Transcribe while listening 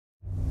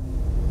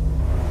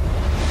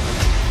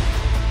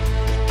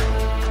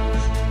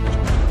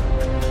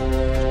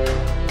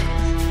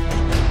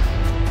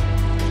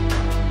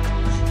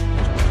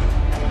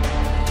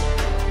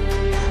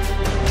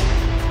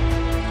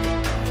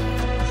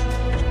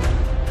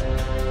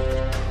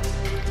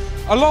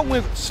Along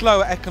with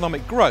slower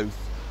economic growth,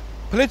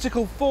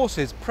 political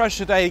forces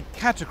pressured a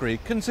category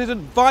considered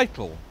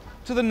vital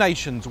to the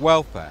nation's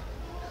welfare.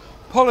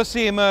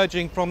 Policy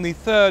emerging from the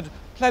third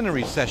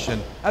plenary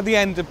session at the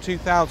end of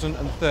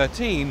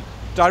 2013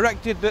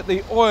 directed that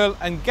the oil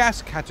and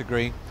gas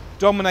category,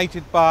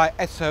 dominated by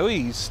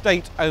SOEs,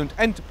 state-owned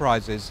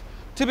enterprises,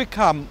 to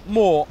become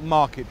more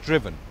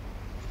market-driven.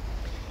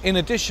 In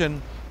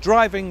addition,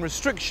 driving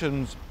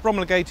restrictions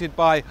promulgated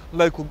by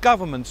local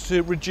governments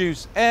to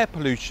reduce air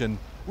pollution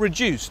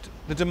reduced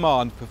the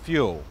demand for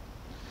fuel.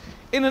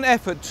 In an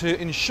effort to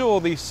ensure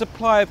the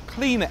supply of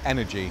cleaner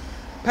energy,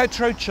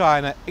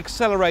 PetroChina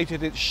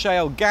accelerated its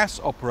shale gas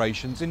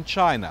operations in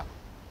China.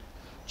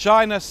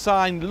 China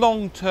signed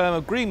long-term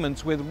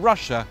agreements with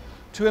Russia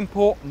to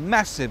import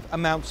massive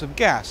amounts of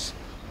gas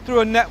through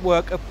a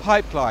network of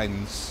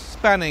pipelines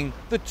spanning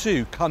the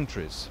two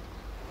countries.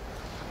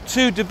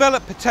 To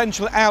develop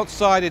potential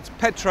outside its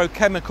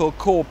petrochemical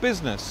core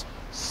business,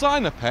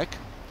 Sinopec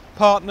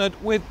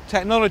partnered with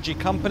technology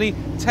company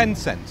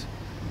Tencent.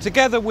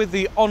 Together with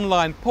the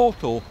online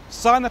portal,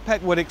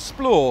 Sinopec would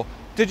explore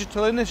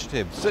digital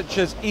initiatives such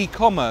as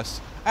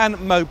e-commerce and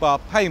mobile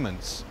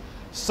payments.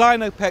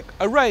 Sinopec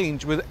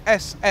arranged with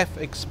SF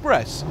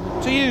Express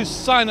to use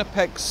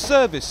Sinopec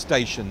service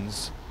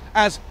stations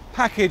as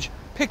package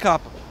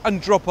pick-up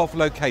and drop-off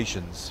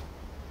locations.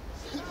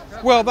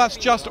 Well, that's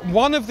just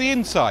one of the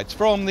insights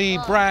from the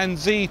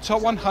BrandZ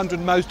Top 100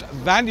 Most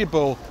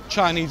Valuable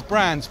Chinese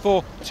Brands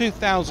for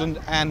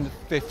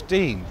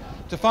 2015.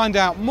 To find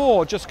out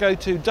more, just go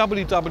to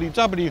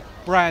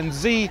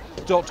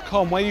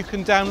www.brandz.com, where you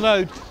can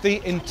download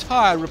the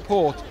entire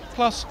report,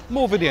 plus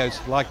more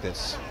videos like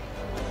this.